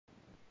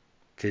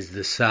'Tis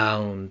the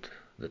sound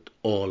that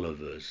all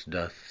of us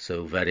doth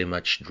so very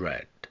much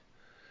dread,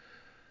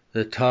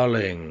 the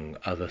tolling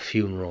of a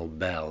funeral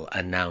bell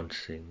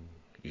announcing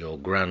your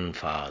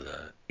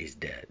grandfather is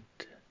dead.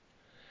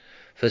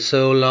 For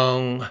so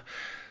long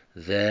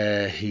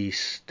there he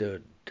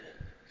stood,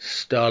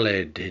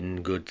 stolid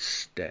in good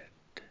stead,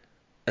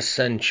 a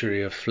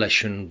century of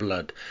flesh and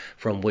blood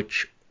from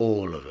which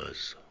all of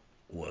us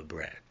were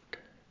bred.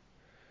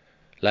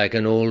 Like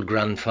an old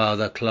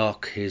grandfather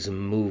clock, his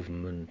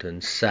movement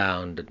and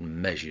sound had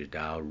measured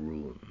our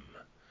room.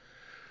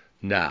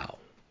 Now,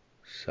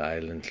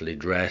 silently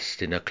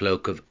dressed in a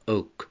cloak of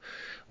oak,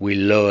 we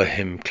lower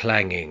him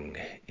clanging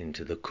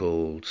into the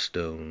cold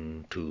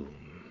stone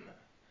tomb.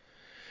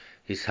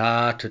 His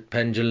heart at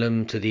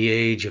pendulum to the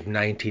age of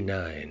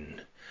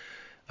 99,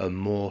 a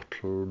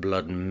mortal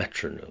blood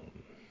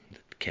metronome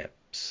that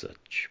kept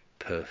such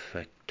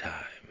perfect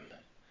time.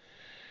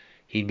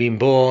 He'd been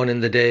born in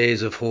the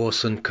days of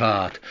horse and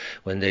cart,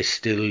 when they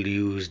still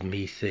used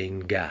methane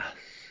gas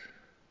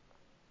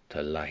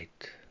to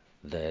light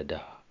their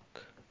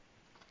dark.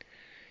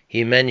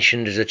 He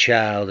mentioned as a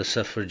child the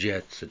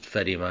suffragettes that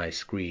fed him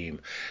ice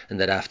cream, and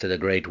that after the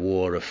Great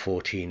War of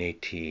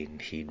 1418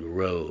 he'd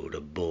rode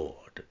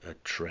aboard a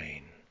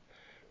train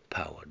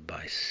powered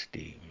by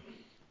steam.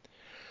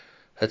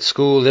 At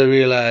school they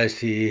realized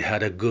he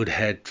had a good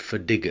head for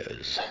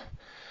diggers,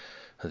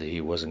 that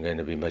he wasn't going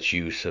to be much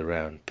use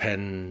around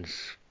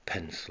pens,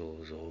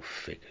 pencils, or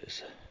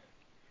figures.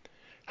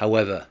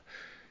 However,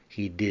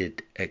 he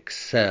did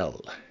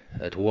excel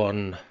at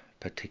one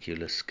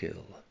particular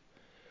skill.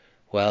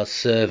 While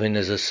serving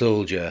as a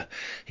soldier,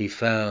 he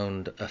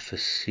found a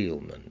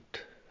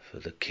concealment for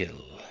the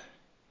kill.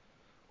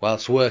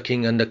 Whilst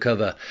working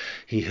undercover,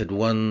 he had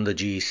won the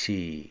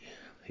GC.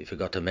 He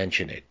forgot to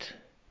mention it.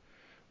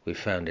 We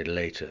found it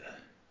later,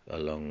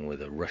 along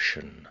with a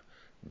Russian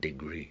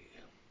degree.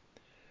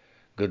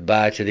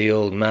 Goodbye to the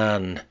old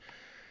man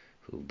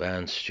who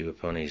bounced you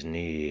upon his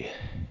knee.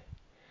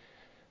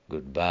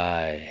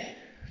 Goodbye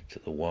to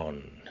the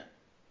one,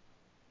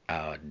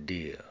 our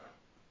dear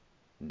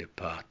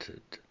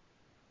departed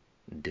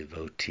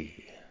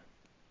devotee.